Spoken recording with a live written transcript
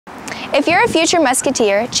If you're a future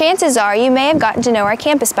Musketeer, chances are you may have gotten to know our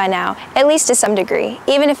campus by now, at least to some degree,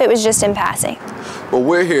 even if it was just in passing. Well,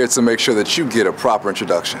 we're here to make sure that you get a proper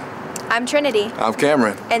introduction. I'm Trinity. I'm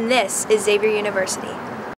Cameron. And this is Xavier University.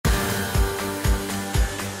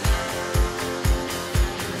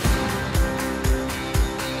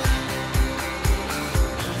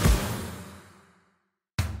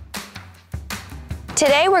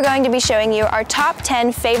 Today we're going to be showing you our top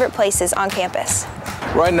 10 favorite places on campus.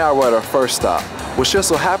 Right now we're at our first stop, which just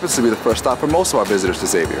so happens to be the first stop for most of our visitors to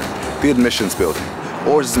Xavier, the admissions building,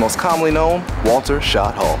 or as it's most commonly known, Walter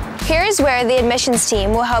Schott Hall. Here is where the admissions team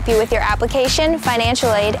will help you with your application,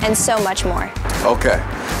 financial aid, and so much more. Okay,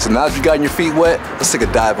 so now that you've gotten your feet wet, let's take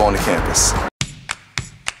a dive on the campus.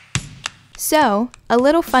 So, a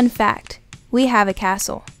little fun fact, we have a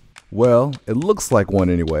castle. Well, it looks like one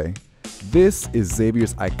anyway. This is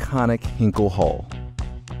Xavier's iconic Hinkle Hall.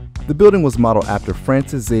 The building was modeled after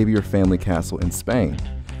Francis Xavier family castle in Spain.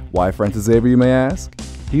 Why Francis Xavier, you may ask?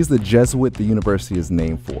 He's the Jesuit the university is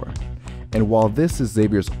named for. And while this is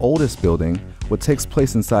Xavier's oldest building, what takes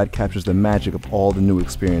place inside captures the magic of all the new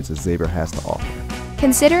experiences Xavier has to offer.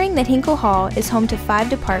 Considering that Hinkle Hall is home to 5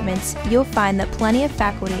 departments, you'll find that plenty of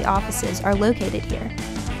faculty offices are located here.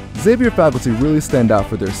 Xavier faculty really stand out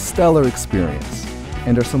for their stellar experience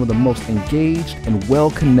and are some of the most engaged and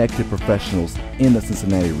well-connected professionals in the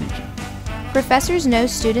Cincinnati region. Professors know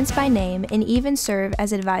students by name and even serve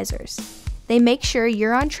as advisors. They make sure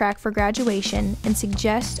you're on track for graduation and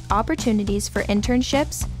suggest opportunities for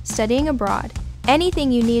internships, studying abroad,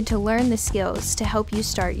 anything you need to learn the skills to help you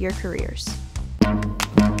start your careers.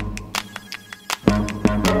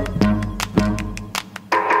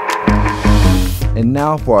 And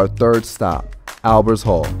now for our third stop, Albers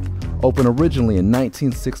Hall. Opened originally in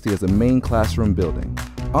 1960 as a main classroom building,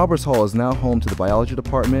 Albers Hall is now home to the biology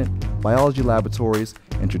department, biology laboratories,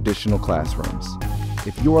 and traditional classrooms.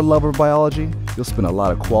 If you're a lover of biology, you'll spend a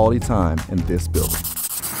lot of quality time in this building.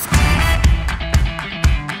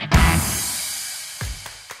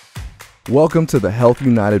 Welcome to the Health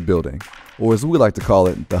United building, or as we like to call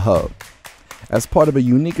it, the Hub. As part of a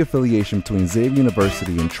unique affiliation between Xavier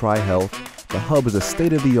University and Tri-Health, the Hub is a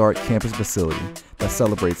state-of-the-art campus facility that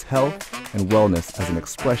celebrates health and wellness as an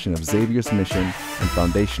expression of Xavier's mission and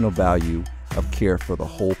foundational value of care for the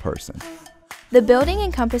whole person. The building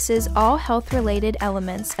encompasses all health-related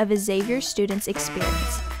elements of a Xavier student's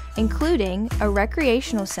experience, including a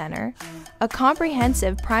recreational center, a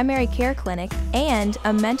comprehensive primary care clinic, and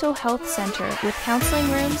a mental health center with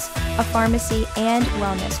counseling rooms, a pharmacy, and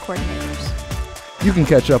wellness coordinators. You can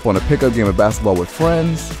catch up on a pickup game of basketball with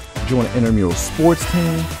friends, join an intramural sports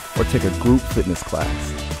team, or take a group fitness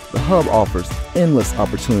class. The Hub offers endless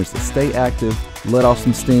opportunities to stay active, let off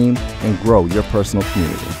some steam, and grow your personal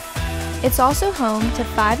community. It's also home to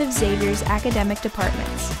 5 of Xavier's academic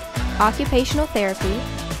departments: Occupational Therapy,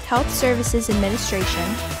 Health Services Administration,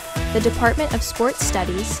 the Department of Sports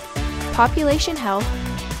Studies, Population Health,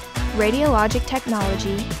 Radiologic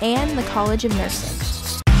Technology, and the College of Nursing.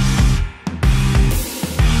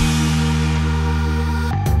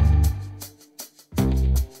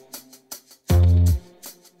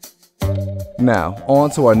 Now,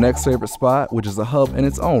 on to our next favorite spot, which is a hub in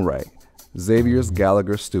its own right, Xavier's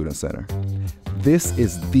Gallagher Student Center. This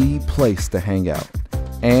is the place to hang out,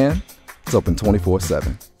 and it's open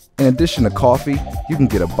 24/7. In addition to coffee, you can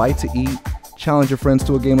get a bite to eat, challenge your friends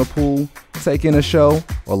to a game of pool, take in a show,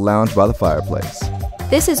 or lounge by the fireplace.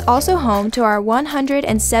 This is also home to our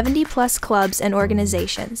 170-plus clubs and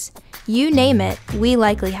organizations. You name it, we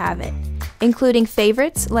likely have it, including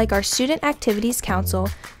favorites like our Student Activities Council,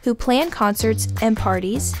 who plan concerts and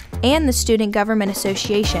parties, and the Student Government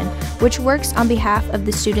Association, which works on behalf of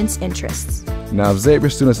the students' interests. Now, if Xavier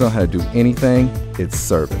students know how to do anything, it's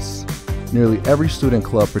service. Nearly every student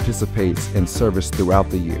club participates in service throughout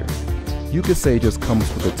the year. You could say it just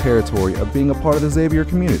comes with the territory of being a part of the Xavier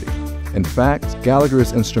community. In fact, Gallagher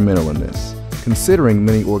is instrumental in this, considering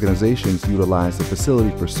many organizations utilize the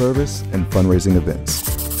facility for service and fundraising events.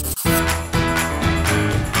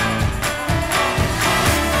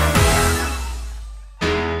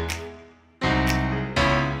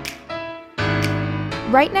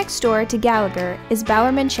 Right next door to Gallagher is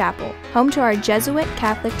Bowerman Chapel, home to our Jesuit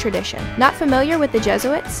Catholic tradition. Not familiar with the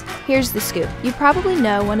Jesuits? Here's the scoop. You probably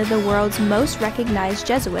know one of the world's most recognized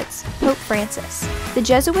Jesuits, Pope Francis. The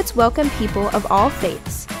Jesuits welcome people of all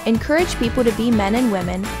faiths, encourage people to be men and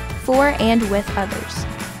women, for and with others.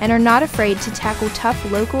 and are not afraid to tackle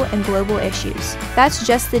tough local and global issues. That's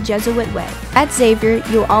just the Jesuit way. At Xavier,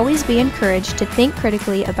 you'll always be encouraged to think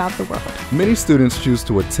critically about the world. Many students choose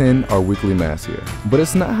to attend our weekly Mass here, but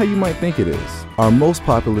it's not how you might think it is. Our most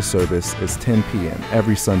popular service is 10 p.m.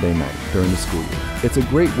 every Sunday night during the school year. It's a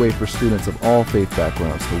great way for students of all faith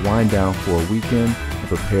backgrounds to wind down for a weekend and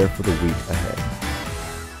prepare for the week ahead.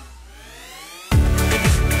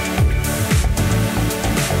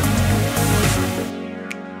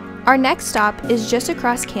 Our next stop is just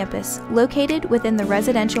across campus, located within the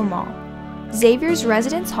residential mall. Xavier's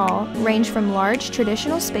Residence Hall range from large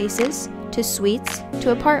traditional spaces to suites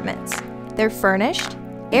to apartments. They're furnished,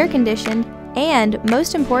 air-conditioned, and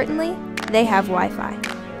most importantly, they have Wi-Fi.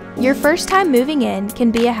 Your first time moving in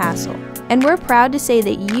can be a hassle, and we're proud to say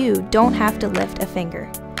that you don't have to lift a finger.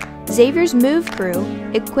 Xavier's Move Crew,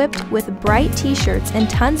 equipped with bright t-shirts and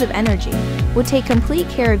tons of energy, will take complete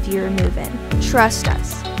care of your move-in. Trust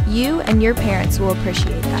us. You and your parents will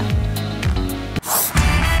appreciate that.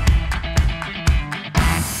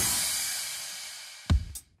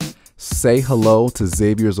 Say hello to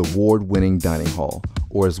Xavier's award-winning dining hall,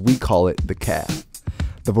 or as we call it, the CAF.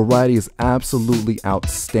 The variety is absolutely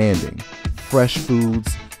outstanding. Fresh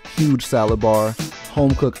foods, huge salad bar,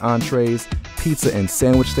 home-cooked entrees, pizza and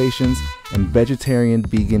sandwich stations, and vegetarian,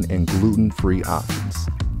 vegan, and gluten-free options.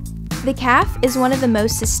 The CAF is one of the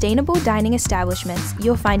most sustainable dining establishments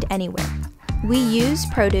you'll find anywhere. We use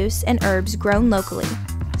produce and herbs grown locally,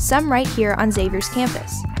 some right here on Xavier's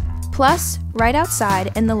campus. Plus, right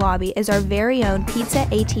outside in the lobby is our very own pizza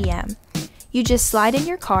ATM. You just slide in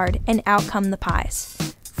your card and out come the pies.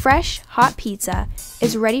 Fresh, hot pizza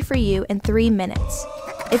is ready for you in 3 minutes.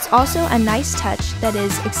 It's also a nice touch that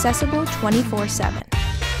is accessible 24/7.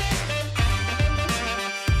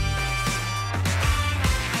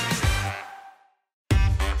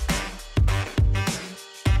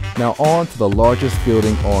 Now on to the largest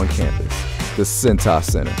building on campus, the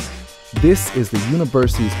CENTAS Center. This is the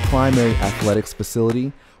university's primary athletics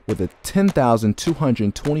facility with a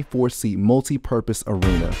 10,224-seat multi-purpose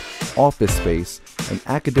arena, office space, an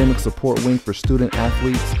academic support wing for student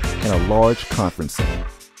athletes, and a large conference center.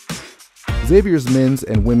 Xavier's men's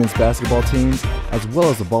and women's basketball teams, as well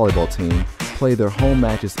as the volleyball team, play their home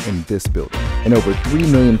matches in this building, and over 3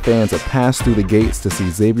 million fans have passed through the gates to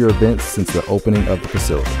see Xavier events since the opening of the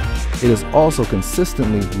facility. It is also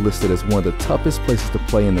consistently listed as one of the toughest places to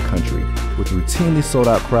play in the country, with routinely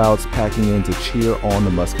sold-out crowds packing in to cheer on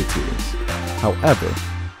the Musketeers. However,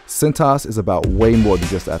 CENTAS is about way more than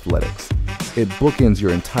just athletics. It bookends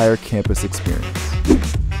your entire campus experience.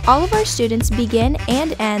 All of our students begin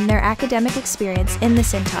and end their academic experience in the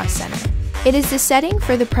CENTAS Center. It is the setting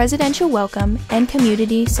for the Presidential Welcome and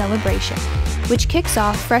Community Celebration, which kicks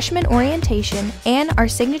off freshman orientation and our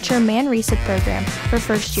signature Man-Risa program for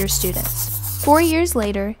first-year students. 4 years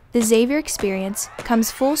later, the Xavier experience comes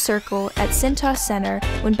full circle at CENTAS Center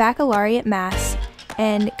when baccalaureate mass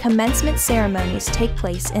and commencement ceremonies take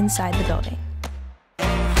place inside the building.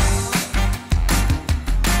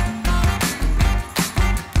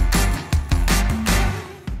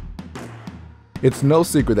 It's no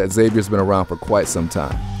secret that Xavier's been around for quite some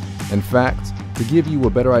time. In fact, to give you a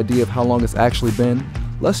better idea of how long it's actually been,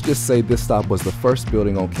 let's just say this stop was the first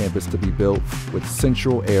building on campus to be built with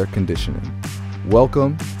central air conditioning.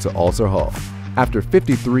 Welcome to Alter Hall. After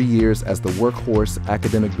 53 years as the workhorse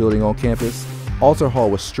academic building on campus, Alter Hall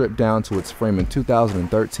was stripped down to its frame in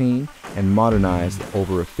 2013 and modernized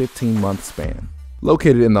over a 15-month span.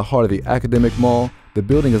 Located in the heart of the academic mall, the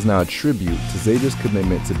building is now a tribute to Xavier's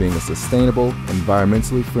commitment to being a sustainable,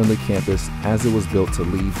 environmentally friendly campus as it was built to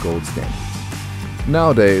LEED Gold standards.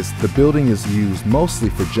 Nowadays, the building is used mostly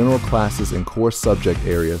for general classes in core subject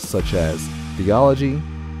areas such as theology,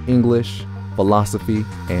 English, philosophy,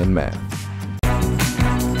 and math.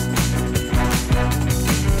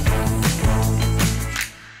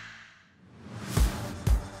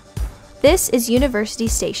 This is University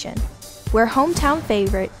Station, where hometown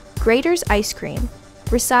favorite Grater's Ice Cream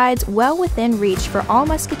resides well within reach for all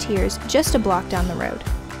Musketeers just a block down the road.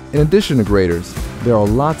 In addition to Grater's, there are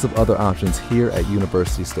lots of other options here at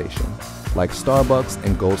University Station, like Starbucks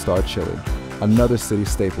and Gold Star Chili, another city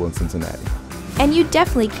staple in Cincinnati. And you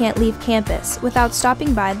definitely can't leave campus without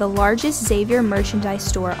stopping by the largest Xavier merchandise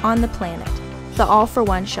store on the planet, the All for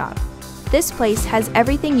One shop. This place has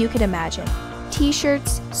everything you could imagine: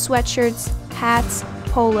 t-shirts, sweatshirts, hats,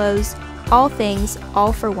 polos, all things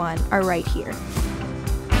All for One are right here.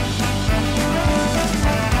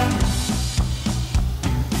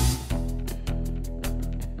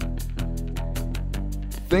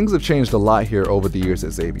 Things have changed a lot here over the years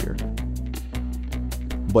at Xavier.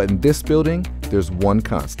 But in this building, there's one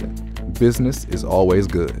constant: business is always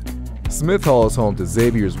good. Smith Hall is home to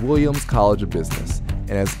Xavier's Williams College of Business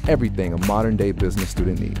and has everything a modern-day business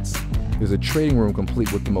student needs. There's a trading room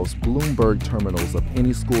complete with the most Bloomberg terminals of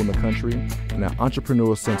any school in the country, and an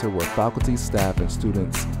entrepreneurial center where faculty, staff, and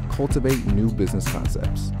students cultivate new business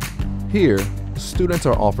concepts. Here, students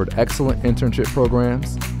are offered excellent internship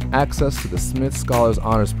programs, access to the Smith Scholars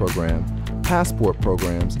Honors Program, passport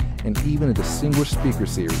programs, and even a distinguished speaker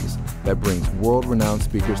series that brings world-renowned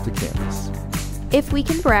speakers to campus. If we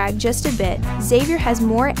can brag just a bit, Xavier has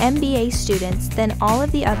more MBA students than all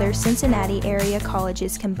of the other Cincinnati area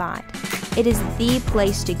colleges combined. It is the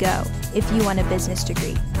place to go if you want a business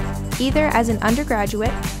degree, either as an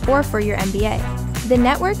undergraduate or for your MBA. The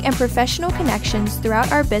network and professional connections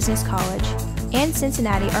throughout our business college and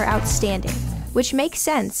Cincinnati are outstanding, which makes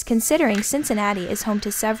sense considering Cincinnati is home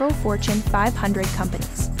to several Fortune 500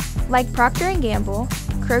 companies, like Procter & Gamble,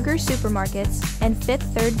 Kroger Supermarkets, and Fifth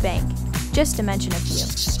Third Bank, just to mention a few.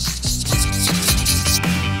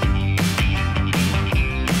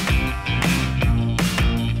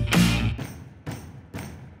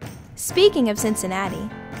 Speaking of Cincinnati,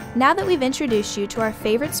 now that we've introduced you to our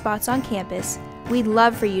favorite spots on campus, we'd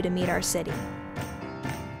love for you to meet our city.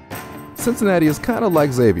 Cincinnati is kind of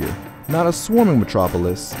like Xavier, not a swarming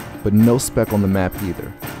metropolis, but no speck on the map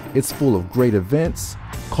either. It's full of great events,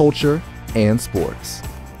 culture, and sports.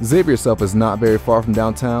 Xavier itself is not very far from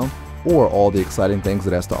downtown or all the exciting things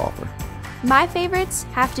it has to offer. My favorites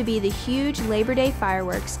have to be the huge Labor Day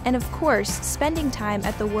fireworks and, of course, spending time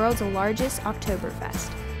at the world's largest Oktoberfest.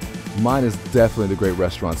 Mine is definitely the great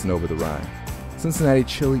restaurants in Over the Rhine. Cincinnati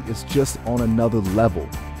chili is just on another level.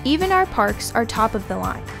 Even our parks are top of the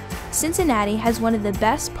line. Cincinnati has one of the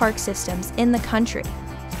best park systems in the country.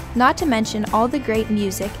 Not to mention all the great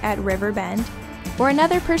music at River Bend, or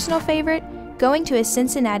another personal favorite, going to a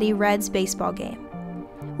Cincinnati Reds baseball game.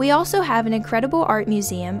 We also have an incredible art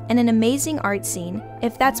museum and an amazing art scene,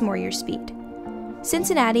 if that's more your speed.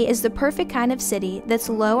 Cincinnati is the perfect kind of city that's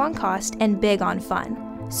low on cost and big on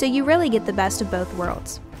fun, so you really get the best of both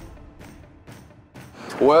worlds.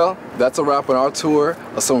 Well, that's a wrap on our tour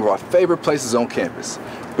of some of our favorite places on campus.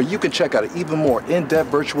 But you can check out an even more in-depth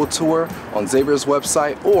virtual tour on Xavier's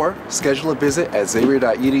website or schedule a visit at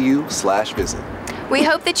xavier.edu/visit. We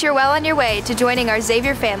hope that you're well on your way to joining our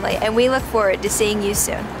Xavier family, and we look forward to seeing you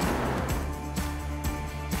soon.